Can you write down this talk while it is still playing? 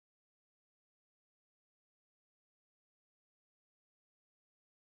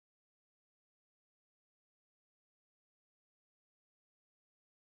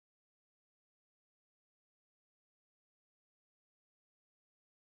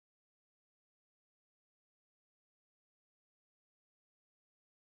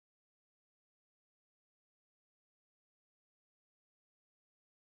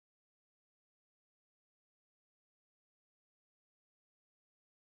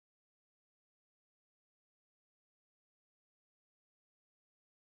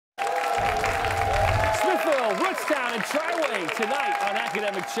Triway tonight on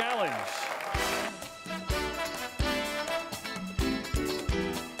Academic Challenge.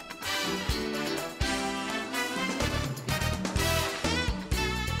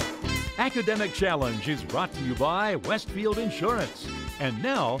 Academic Challenge is brought to you by Westfield Insurance. And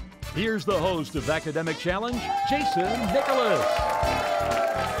now, here's the host of Academic Challenge, Jason Nicholas.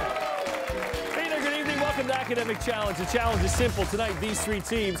 Hey there, good evening. Welcome to Academic Challenge. The challenge is simple. Tonight, these three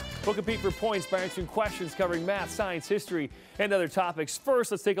teams will compete for points by answering questions covering math, science, history, and other topics.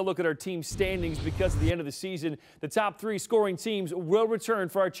 First, let's take a look at our team standings. Because at the end of the season, the top three scoring teams will return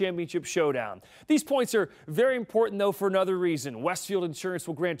for our championship showdown. These points are very important, though, for another reason. Westfield Insurance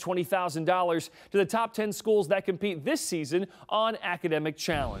will grant $20,000 to the top 10 schools that compete this season on Academic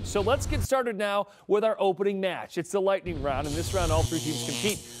Challenge. So let's get started now with our opening match. It's the lightning round. In this round, all three teams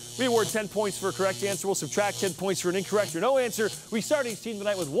compete. We award 10 points for a correct answer. We'll subtract 10 points for an incorrect or no answer. We start each team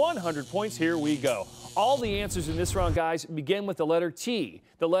tonight with 100 points. Here we go. All the answers in this round, guys, begin with the letter T.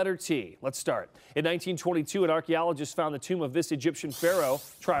 The letter T. Let's start. In 1922, an archaeologist found the tomb of this Egyptian pharaoh.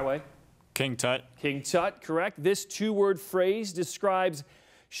 Triway. King Tut. King Tut, correct. This two-word phrase describes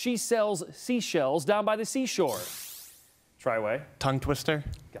she sells seashells down by the seashore. Triway. Tongue twister.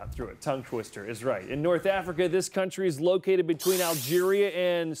 Got through it. Tongue twister is right. In North Africa, this country is located between Algeria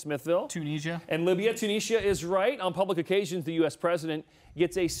and Smithville. Tunisia. And Libya. Tunisia is right. On public occasions, the U.S. president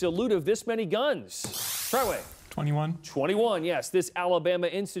gets a salute of this many guns. Triway. 21. 21, yes. This Alabama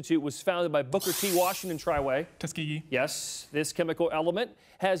Institute was founded by Booker T. Washington. Triway. Tuskegee. Yes. This chemical element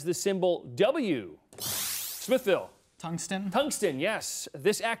has the symbol W. Smithville. Tungsten. Tungsten, yes.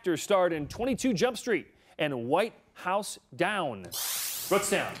 This actor starred in 22 Jump Street and White House Down.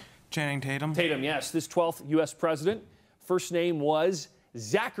 Rootstown. Channing Tatum. Tatum, yes. This 12th U.S. president, first name was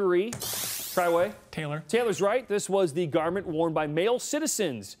Zachary. Triway. Taylor. Taylor's right. This was the garment worn by male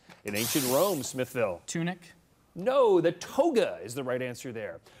citizens in ancient Rome, Smithville. Tunic. No, the toga is the right answer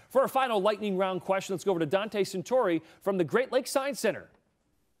there. For our final lightning round question, let's go over to Dante Centauri from the Great Lakes Science Center.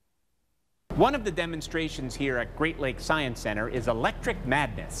 One of the demonstrations here at Great Lakes Science Center is Electric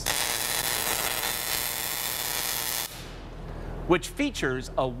Madness, which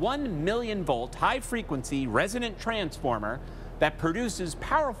features a 1 million volt high-frequency resonant transformer that produces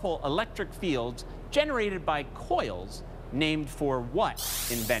powerful electric fields generated by coils named for what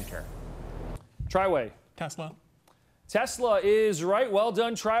inventor? Triway. Tesla. Tesla is right. Well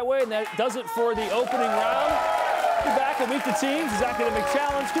done, Triway. And that does it for the opening round. Be back and meet the teams as Academic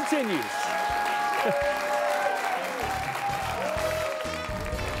Challenge continues.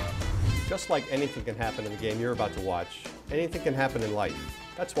 Just like anything can happen in the game you're about to watch, anything can happen in life.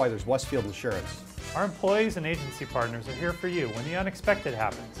 That's why there's Westfield Insurance. Our employees and agency partners are here for you when the unexpected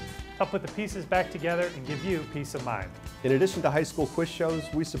happens. Help put the pieces back together and give you peace of mind. In addition to high school quiz shows,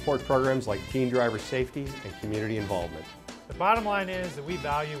 we support programs like teen driver safety and community involvement. The bottom line is that we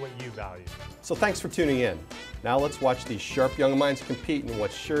value what you value. So thanks for tuning in. Now let's watch these sharp young minds compete in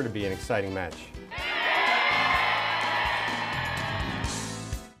what's sure to be an exciting match.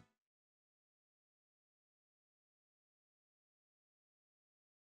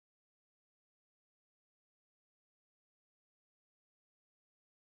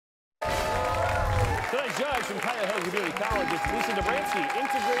 Tonight's judge from Cuyahoga Community College is Lisa Dobransky,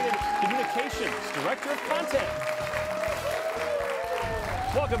 Integrated Communications Director of Content.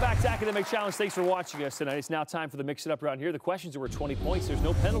 Welcome back to Academic Challenge. Thanks for watching us tonight. It's now time for the Mix It Up round here. The questions are worth 20 points. There's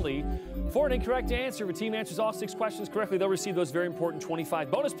no penalty for an incorrect answer. If a team answers all 6 questions correctly, they'll receive those very important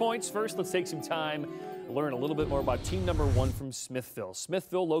 25 bonus points. First, let's take some time to learn a little bit more about team number 1 from Smithville.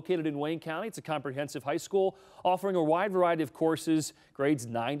 Smithville, located in Wayne County, it's a comprehensive high school offering a wide variety of courses, grades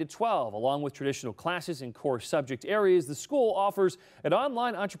 9 to 12. Along with traditional classes in core subject areas, the school offers an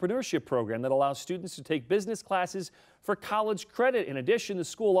online entrepreneurship program that allows students to take business classes for college credit. In addition, the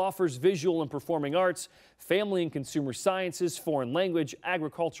school offers visual and performing arts, family and consumer sciences, foreign language,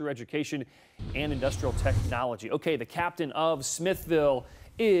 agriculture education, and industrial technology. Okay, the captain of Smithville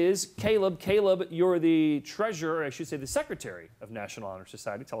is Caleb. Caleb, you're the treasurer, or I should say the secretary of National Honor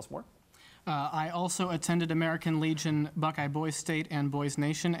Society. Tell us more. I also attended American Legion Buckeye Boys State and Boys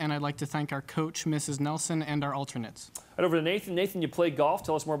Nation, and I'd like to thank our coach, Mrs. Nelson, and our alternates. Right over to Nathan. Nathan, you play golf.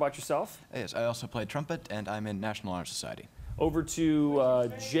 Tell us more about yourself. Yes, I also play trumpet, and I'm in National Honor Society. Over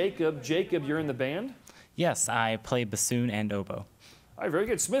to Jacob. Jacob, you're in the band? Yes, I play bassoon and oboe. All right, very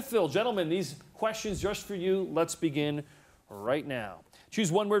good. Smithville, gentlemen, these questions just for you. Let's begin right now.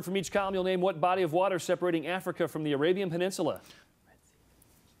 Choose one word from each column. You'll name what body of water separating Africa from the Arabian Peninsula.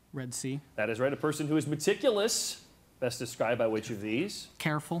 Red Sea. That is right. A person who is meticulous. Best described by which of these?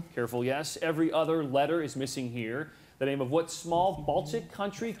 Careful. Careful, yes. Every other letter is missing here. The name of what small Baltic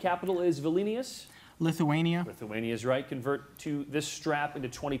country? Capital is Vilnius. Lithuania. Lithuania is right. Convert to this strap into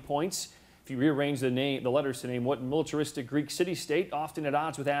 20 points. If you rearrange the letters to name what militaristic Greek city-state, often at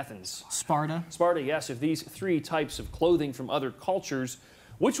odds with Athens? Sparta. Sparta, yes. Of these 3 types of clothing from other cultures,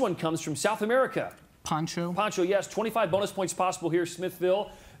 which one comes from South America? Poncho. Poncho, yes. 25 bonus points possible here,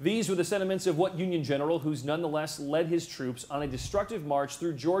 Smithville. These were the sentiments of what Union general who's nonetheless led his troops on a destructive march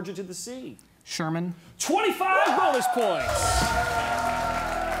through Georgia to the sea? Sherman. 25 bonus points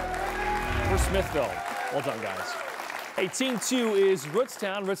for Smithville. Well done, guys. Hey, Team 2 is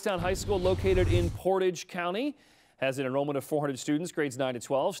Rootstown. Rootstown High School, located in Portage County, has an enrollment of 400 students, grades 9 to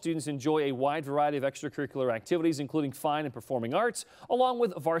 12. Students enjoy a wide variety of extracurricular activities, including fine and performing arts, along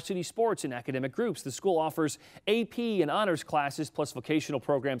with varsity sports and academic groups. The school offers AP and honors classes, plus vocational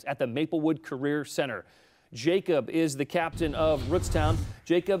programs at the Maplewood Career Center. Jacob is the captain of Rootstown.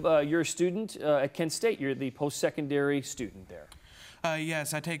 Jacob, you're a student at Kent State. You're the post-secondary student there.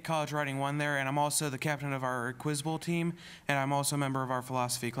 Yes, I take College Writing 1 there, and I'm also the captain of our Quiz Bowl team, and I'm also a member of our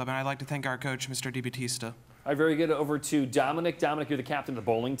philosophy club, and I'd like to thank our coach, Mr. DiBattista. All right, very good. Over to Dominic. Dominic, you're the captain of the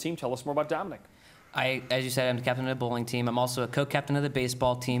bowling team. Tell us more about Dominic. As you said, I'm the captain of the bowling team. I'm also a co-captain of the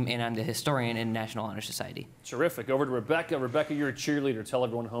baseball team, and I'm the historian in National Honor Society. Terrific. Over to Rebecca. Rebecca, you're a cheerleader. Tell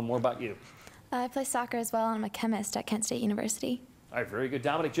everyone at home more about you. I play soccer as well, and I'm a chemist at Kent State University. All right, very good.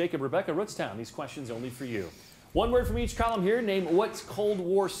 Dominic, Jacob, Rebecca, Rootstown. These questions only for you. One word from each column here. Name what Cold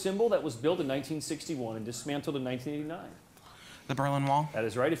War symbol that was built in 1961 and dismantled in 1989. The Berlin Wall. That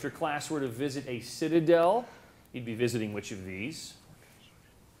is right. If your class were to visit a citadel, you'd be visiting which of these?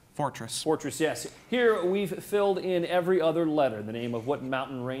 Fortress. Fortress, yes. Here we've filled in every other letter. The name of what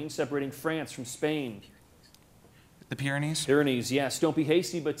mountain range separating France from Spain? The Pyrenees. Pyrenees, yes. Don't be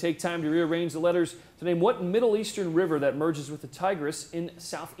hasty, but take time to rearrange the letters to name what Middle Eastern river that merges with the Tigris in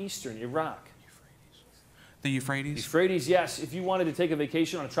southeastern Iraq. The Euphrates. Euphrates, yes. If you wanted to take a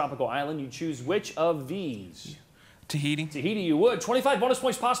vacation on a tropical island, you'd choose which of these? Tahiti. Tahiti, you would. 25 bonus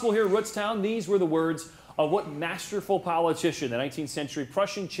points possible here at Rootstown. These were the words of what masterful politician, the 19th century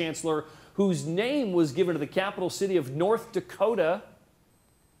Prussian chancellor, whose name was given to the capital city of North Dakota.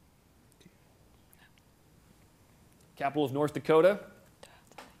 Capital of North Dakota.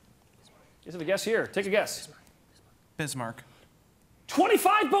 Is it a guess here? Take a guess. Bismarck.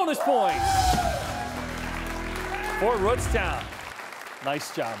 25 bonus points for Rootstown.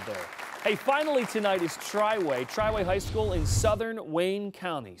 Nice job there. Hey, finally tonight is Triway. Triway High School in southern Wayne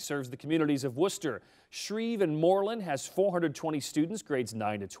County serves the communities of Worcester, Shreve, and Moreland. Has 420 students, grades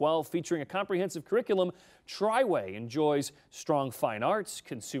 9 to 12, featuring a comprehensive curriculum. Triway enjoys strong fine arts,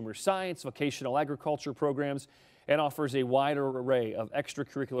 consumer science, vocational agriculture programs, and offers a wider array of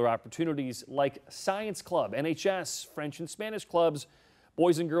extracurricular opportunities like Science Club, NHS, French and Spanish clubs.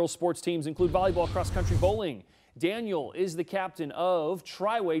 Boys and girls sports teams include volleyball, cross-country, bowling. Daniel is the captain of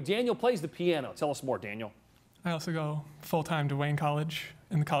Triway. Daniel plays the piano. Tell us more, Daniel. I also go full-time to Wayne College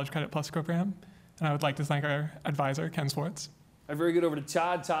in the College Credit Plus program, and I would like to thank our advisor, Ken Swartz. Very good. Over to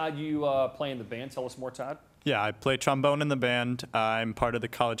Todd. Todd, you play in the band. Tell us more, Todd. Yeah, I play trombone in the band. I'm part of the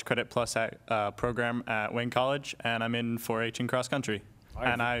College Credit Plus program at Wayne College, and I'm in 4-H and cross country.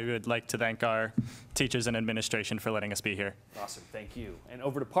 And I would like to thank our teachers and administration for letting us be here. Awesome, thank you. And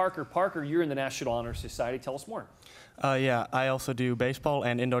over to Parker. Parker, you're in the National Honor Society. Tell us more. Yeah, I also do baseball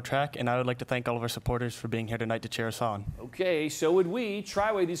and indoor track, and I would like to thank all of our supporters for being here tonight to cheer us on. Okay, so would we.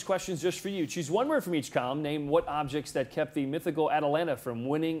 Triway, these questions just for you. Choose one word from each column. Name what objects that kept the mythical Atalanta from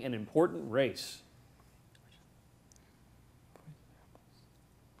winning an important race.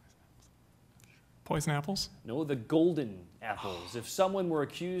 Poison apples? No, the golden apples. If someone were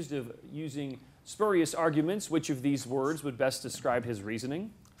accused of using spurious arguments, which of these words would best describe his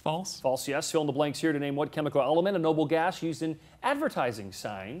reasoning? False. False, yes. Fill in the blanks here to name what chemical element, a noble gas used in advertising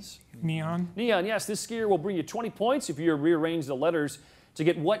signs. Neon. Neon, yes. This skier will bring you 20 points if you rearrange the letters to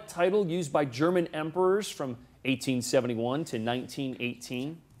get what title used by German emperors from 1871 to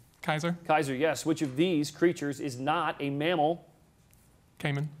 1918? Kaiser. Kaiser, yes. Which of these creatures is not a mammal?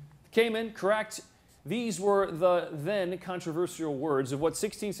 Cayman. Cayman, correct. These were the then controversial words of what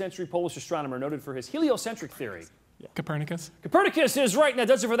 16th century Polish astronomer noted for his heliocentric theory? Copernicus. Copernicus is right, and that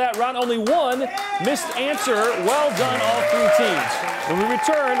does it for that round. Only one missed answer. Well done, all three teams. When we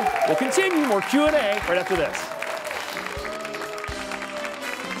return, we'll continue more Q&A right after this.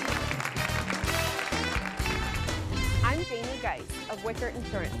 I'm Jamie Geis of Wicker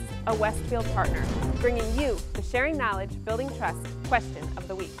Insurance, a Westfield partner, bringing you the Sharing Knowledge, Building Trust question of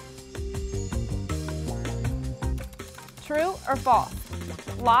the week. True or false?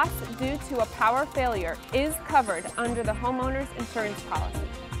 Loss due to a power failure is covered under the homeowner's insurance policy.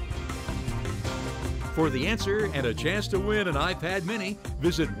 For the answer and a chance to win an iPad mini,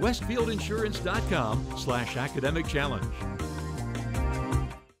 visit westfieldinsurance.com/academic challenge.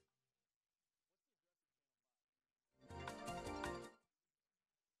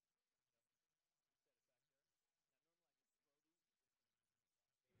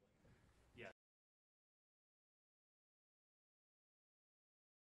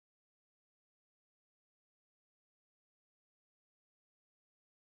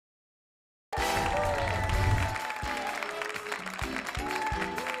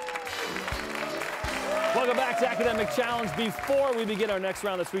 Welcome back to Academic Challenge. Before we begin our next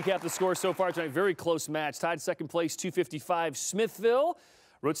round, let's recap the score so far tonight. Very close match. Tied second place, 255, Smithville.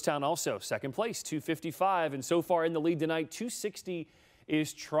 Rootstown also second place, 255. And so far in the lead tonight, 260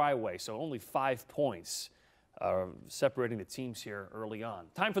 is Triway. So only 5 points separating the teams here early on.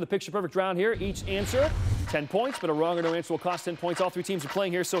 Time for the picture perfect round here. Each answer, 10 points, but a wrong or no answer will cost 10 points. All three teams are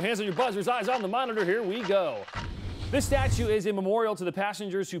playing here. So hands on your buzzers, eyes on the monitor. Here we go. This statue is a memorial to the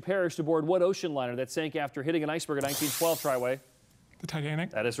passengers who perished aboard what ocean liner that sank after hitting an iceberg in 1912, Triway? The Titanic.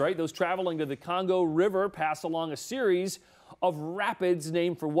 That is right. Those traveling to the Congo River pass along a series of rapids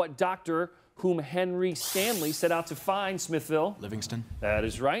named for what doctor whom Henry Stanley set out to find, Smithville? Livingston. That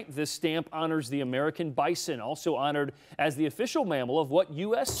is right. This stamp honors the American bison, also honored as the official mammal of what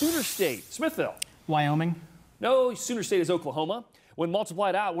U.S. Sooner state? Smithville. Wyoming. No, Sooner state is Oklahoma. When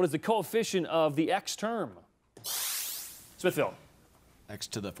multiplied out, what is the coefficient of the X term? Smithville. X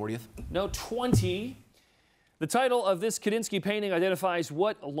to the 40th? No, 20. The title of this Kandinsky painting identifies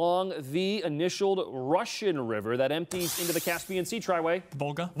what along the initialed Russian river that empties into the Caspian Sea, Triway?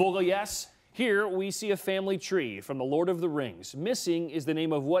 Volga. Volga, yes. Here we see a family tree from the Lord of the Rings. Missing is the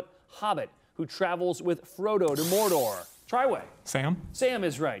name of what hobbit who travels with Frodo to Mordor? Triway. Sam. Sam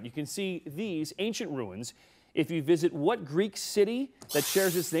is right. You can see these ancient ruins if you visit what Greek city that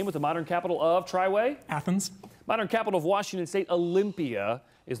shares its name with the modern capital of Triway? Athens. Modern capital of Washington State, Olympia,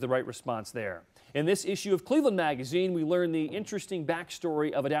 is the right response there. In this issue of Cleveland Magazine, we learn the interesting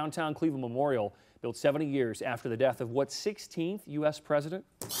backstory of a downtown Cleveland memorial built 70 years after the death of what 16th U.S. president?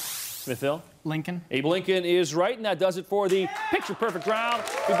 Smithville? Lincoln. Abe Lincoln is right, and that does it for the Picture Perfect round.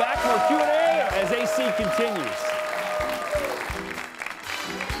 Be back for Q&A as AC continues.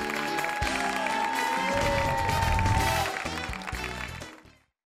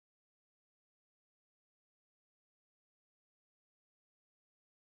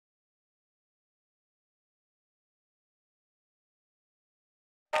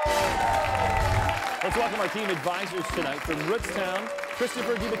 Let's welcome our team advisors tonight from Rootstown,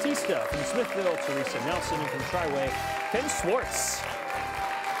 Christopher DiBattista, from Smithville, Teresa Nelson, and from Triway, Ken Swartz.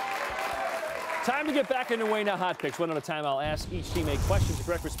 Time to get back underway now. Hot picks. One at a time, I'll ask each team 8 questions. The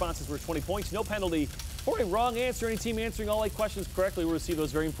correct responses were 20 points. No penalty for a wrong answer. Any team answering all 8 questions correctly will receive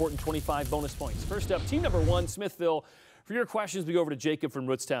those very important 25 bonus points. First up, team number 1, Smithville. For your questions, we go over to Jacob from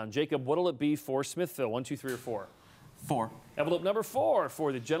Rootstown. Jacob, what'll it be for Smithville? 1, 2, 3, or 4? 4. Envelope number 4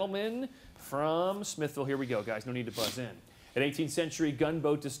 for the gentleman from Smithville. Here we go, guys. No need to buzz in. An 18th century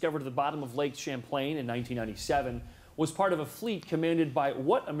gunboat discovered at the bottom of Lake Champlain in 1997 was part of a fleet commanded by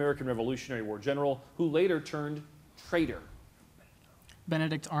what American Revolutionary War general who later turned traitor?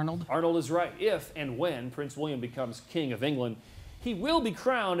 Benedict Arnold. Arnold is right. If and when Prince William becomes King of England, he will be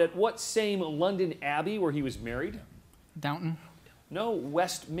crowned at what same London Abbey where he was married? Downton. No,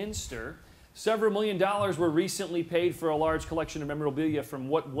 Westminster. Several $1 million were recently paid for a large collection of memorabilia from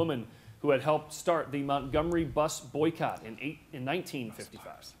what woman who had helped start the Montgomery bus boycott in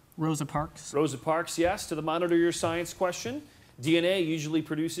 1955? Rosa Parks. Rosa Parks, yes. To the monitor your science question. DNA usually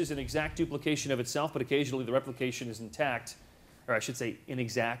produces an exact duplication of itself, but occasionally the replication is intact, or I should say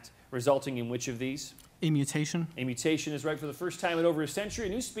inexact, resulting in which of these? A mutation. A mutation is right. For the first time in over a century, a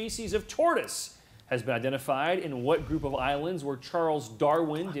new species of tortoise has been identified in what group of islands where Charles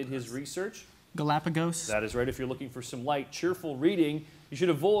Darwin did his research? Galapagos. That is right. If you're looking for some light, cheerful reading, you should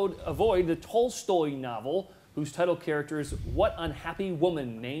avoid the Tolstoy novel whose title character is what unhappy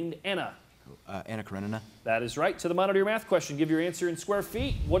woman named Anna? Anna Karenina. That is right. To the monitor your math question, give your answer in square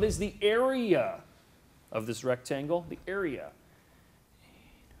feet. What is the area of this rectangle? The area.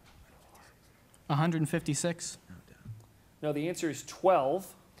 156. No, the answer is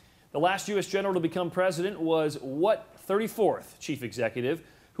 12. The last U.S. general to become president was what 34th chief executive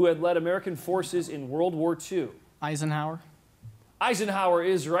who had led American forces in World War II? Eisenhower. Eisenhower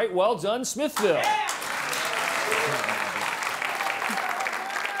is right. Well done, Smithville.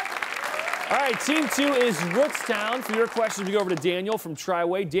 All right, team 2 is Rootstown. For your questions, we go over to Daniel from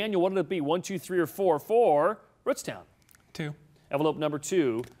Triway. Daniel, what did it be? 1, 2, 3, or 4 for Rootstown? 2. Envelope number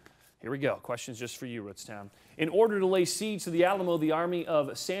 2. Here we go. Questions just for you, Rootstown. In order to lay siege to the Alamo, the army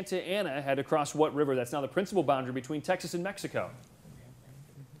of Santa Anna had to cross what river? That's now the principal boundary between Texas and Mexico.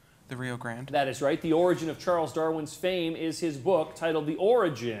 The Rio Grande. That is right. The origin of Charles Darwin's fame is his book titled The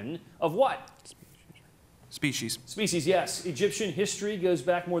Origin of what? Species. Species, yes. Egyptian history goes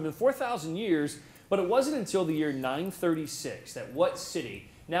back more than 4,000 years, but it wasn't until the year 936 that what city,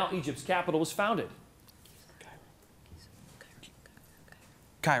 now Egypt's capital, was founded?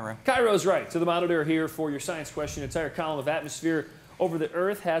 Cairo. Cairo's right. To the monitor here for your science question. An entire column of atmosphere over the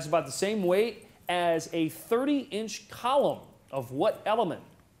Earth has about the same weight as a 30-inch column of what element?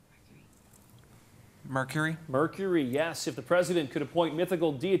 Mercury. Mercury, yes. If the president could appoint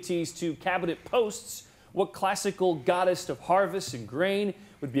mythical deities to cabinet posts, what classical goddess of harvest and grain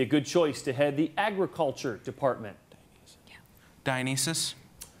would be a good choice to head the agriculture department? Dionysus.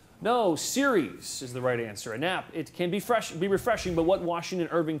 No, Ceres is the right answer. A nap. It can be refreshing, but what Washington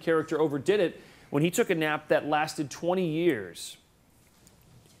Irving character overdid it when he took a nap that lasted 20 years?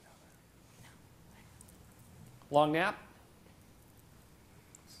 Long nap?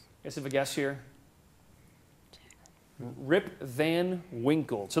 Guess if a guess here. Rip Van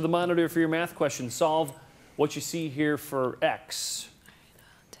Winkle. To the monitor for your math question. Solve what you see here for X.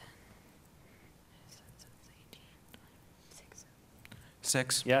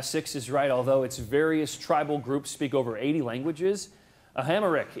 6. Yeah, 6 is right, although its various tribal groups speak over 80 languages.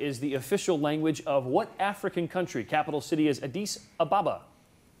 Amharic is the official language of what African country? Capital city is Addis Ababa.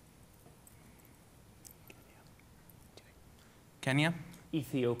 Kenya.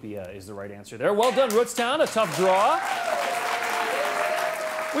 Ethiopia is the right answer there. Well done, Rootstown. A tough draw.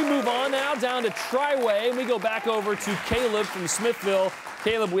 We move on now down to Triway, and we go back over to Caleb from Smithville.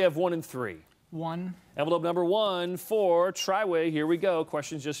 Caleb, we have 1 and 3. 1. Envelope number 1 for Triway. Here we go.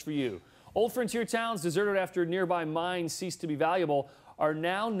 Questions just for you. Old frontier towns deserted after nearby mines ceased to be valuable are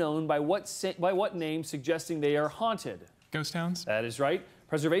now known by what name, suggesting they are haunted? Ghost towns. That is right.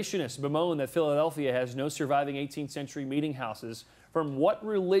 Preservationists bemoan that Philadelphia has no surviving 18th century meeting houses. From what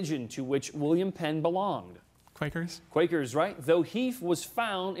religion to which William Penn belonged? Quakers. Quakers, right. Though heath was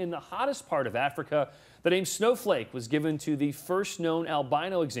found in the hottest part of Africa, the name snowflake was given to the first known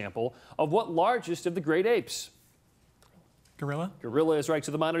albino example of what largest of the great apes? Gorilla. Gorilla is right.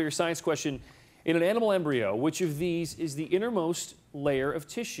 To the monitor your science question. In an animal embryo, which of these is the innermost layer of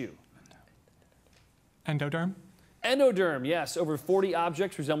tissue? Endoderm. Endoderm, yes. Over 40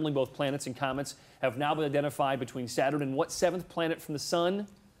 objects resembling both planets and comets have now been identified between Saturn and what 7th planet from the Sun?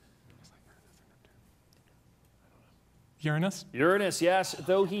 Uranus. Uranus, yes.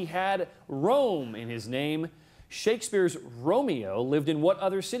 Though he had Rome in his name, Shakespeare's Romeo lived in what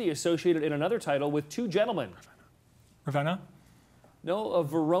other city associated in another title with 2 gentlemen? Ravenna. No,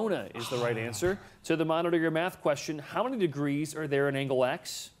 Verona is the right answer. To the monitor your math question, how many degrees are there in angle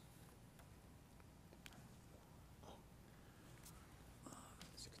X?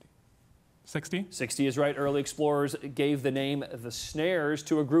 60. 60 is right. Early explorers gave the name the Snares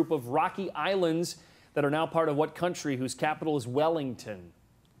to a group of rocky islands that are now part of what country whose capital is Wellington?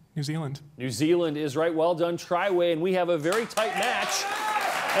 New Zealand. New Zealand is right. Well done, Triway. And we have a very tight match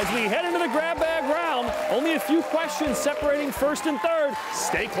as we head into the grab bag round. Only a few questions separating first and third.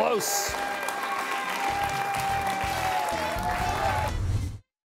 Stay close.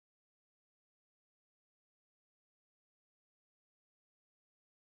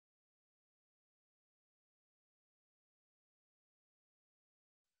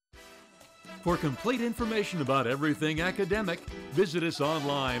 For complete information about everything academic, visit us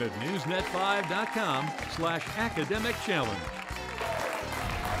online at newsnet5.com/academic challenge.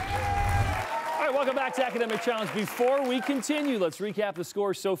 All right, welcome back to Academic Challenge. Before we continue, let's recap the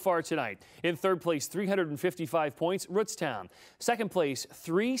scores so far tonight. In third place, 355 points, Rootstown. Second place,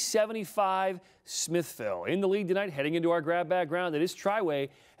 375, Smithville. In the lead tonight, heading into our grab bag round, it is Triway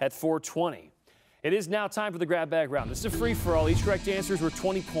at 420. It is now time for the grab bag round. This is a free-for-all. Each correct answer is worth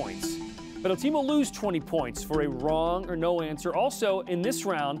 20 points. But a team will lose 20 points for a wrong or no answer. Also, in this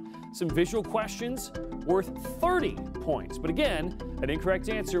round, some visual questions worth 30 points. But again, an incorrect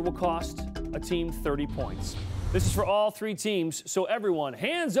answer will cost a team 30 points. This is for all 3 teams, so everyone,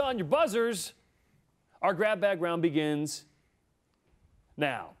 hands on your buzzers. Our grab bag round begins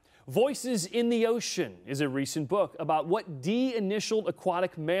now. Voices in the Ocean is a recent book about what D-initialed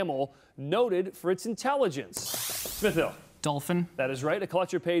aquatic mammal noted for its intelligence. Smithville. Dolphin. That is right. A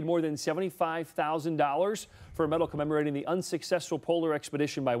collector paid more than $75,000 for a medal commemorating the unsuccessful polar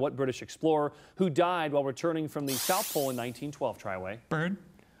expedition by what British explorer who died while returning from the South Pole in 1912, Triway? Bird.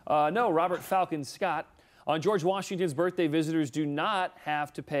 No, Robert Falcon Scott. On George Washington's birthday, visitors do not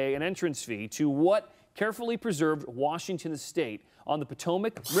have to pay an entrance fee to what carefully preserved Washington estate on the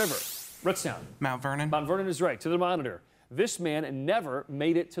Potomac River? Rootstown. Mount Vernon. Mount Vernon is right. To the monitor. This man never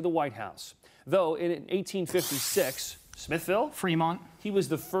made it to the White House. Though in 1856, Smithville? Fremont. He was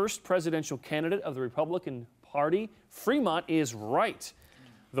the first presidential candidate of the Republican Party. Fremont is right.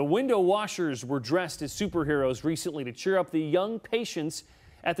 The window washers were dressed as superheroes recently to cheer up the young patients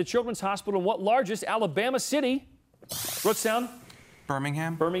at the Children's Hospital in what largest Alabama city? Rootstown?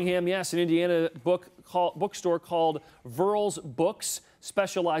 Birmingham. Birmingham, yes. An Indiana bookstore called Verl's Books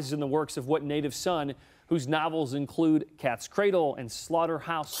specializes in the works of what native son whose novels include Cat's Cradle and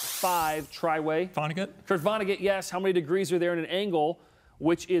Slaughterhouse-5, Triway. Vonnegut. Kurt Vonnegut, yes. How many degrees are there in an angle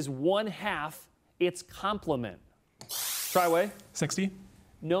which is 1/2 its complement? Triway. 60.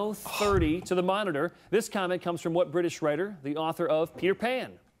 No, 30 to the monitor. This comment comes from what British writer, the author of Peter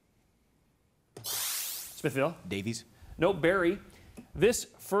Pan? Smithville. Davies. No, Barry. This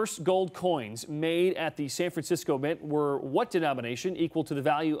first gold coins made at the San Francisco Mint were what denomination, equal to the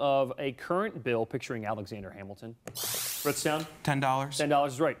value of a current bill picturing Alexander Hamilton? Rootstown? $10. $10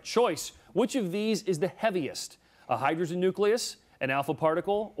 is right. Choice. Which of these is the heaviest? A hydrogen nucleus, an alpha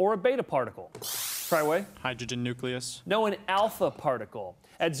particle, or a beta particle? Triway? Hydrogen nucleus. No, an alpha particle.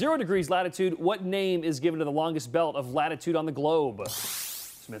 At 0 degrees latitude, what name is given to the longest belt of latitude on the globe?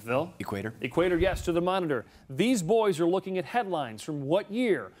 Smithville? Equator. Equator, yes, to the monitor. These boys are looking at headlines from what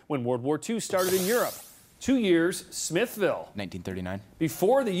year when World War II started in Europe? 2 years, Smithville. 1939.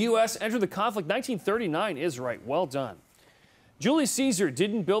 Before the U.S. entered the conflict, 1939 is right. Well done. Julius Caesar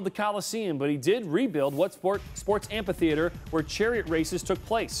didn't build the Colosseum, but he did rebuild what sports amphitheater where chariot races took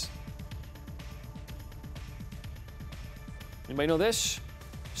place? Anybody know this?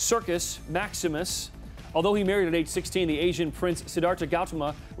 Circus Maximus. Although he married at age 16, the Asian prince Siddhartha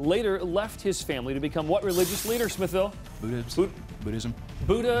Gautama later left his family to become what religious leader, Smithville? Buddhism.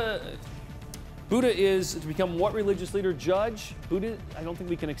 Buddha is to become what religious leader? Judge? Buddha? I don't think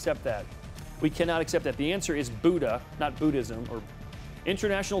we can accept that. We cannot accept that. The answer is Buddha, not Buddhism. Or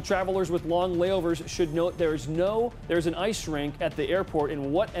international travelers with long layovers should note there's an ice rink at the airport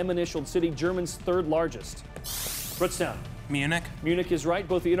in what M-initialed city, Germany's third largest? Rootstown. Munich. Munich is right.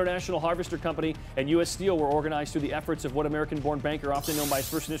 Both the International Harvester Company and U.S. Steel were organized through the efforts of what American-born banker, often known by his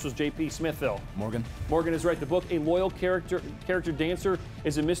first initials, J.P. Smithville. Morgan. Morgan is right. The book, A Loyal Character Dancer,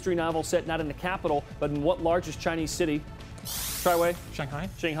 is a mystery novel set not in the capital, but in what largest Chinese city? Triway. Shanghai.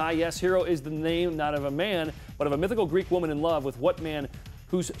 Shanghai, yes. Hero is the name not of a man, but of a mythical Greek woman in love with what man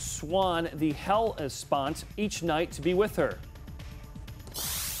whose swan the Hellespont each night to be with her?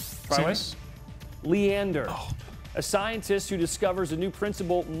 Triway. Leander. A scientist who discovers a new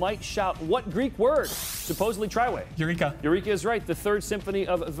principle might shout what Greek word? Supposedly Triway. Eureka. Eureka is right. The Third Symphony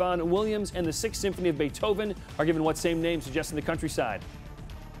of Vaughan Williams and the Sixth Symphony of Beethoven are given what same name, suggesting the countryside?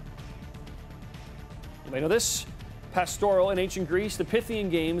 Anybody know this? Pastoral in ancient Greece, the Pythian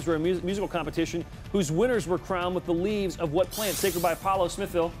Games were a musical competition whose winners were crowned with the leaves of what plant? Sacred by Apollo.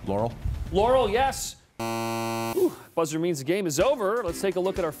 Smithville. Laurel. Laurel, yes. Whew. Buzzer means the game is over. Let's take a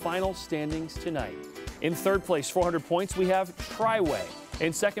look at our final standings tonight. In third place, 400 points, we have Triway.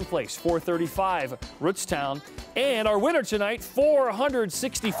 In second place, 435, Rootstown. And our winner tonight,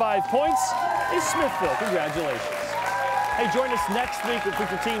 465 points, is Smithville. Congratulations. Hey, join us next week with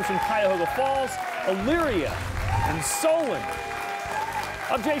feature teams from Cuyahoga Falls, Elyria, and Solon.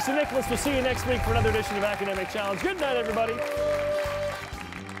 I'm Jason Nicholas. We'll see you next week for another edition of Academic Challenge. Good night, everybody.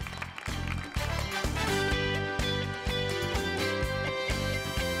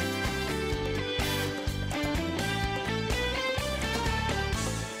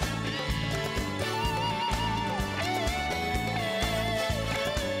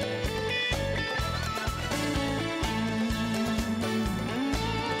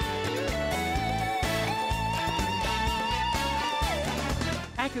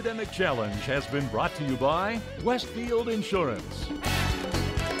 Academic Challenge has been brought to you by Westfield Insurance.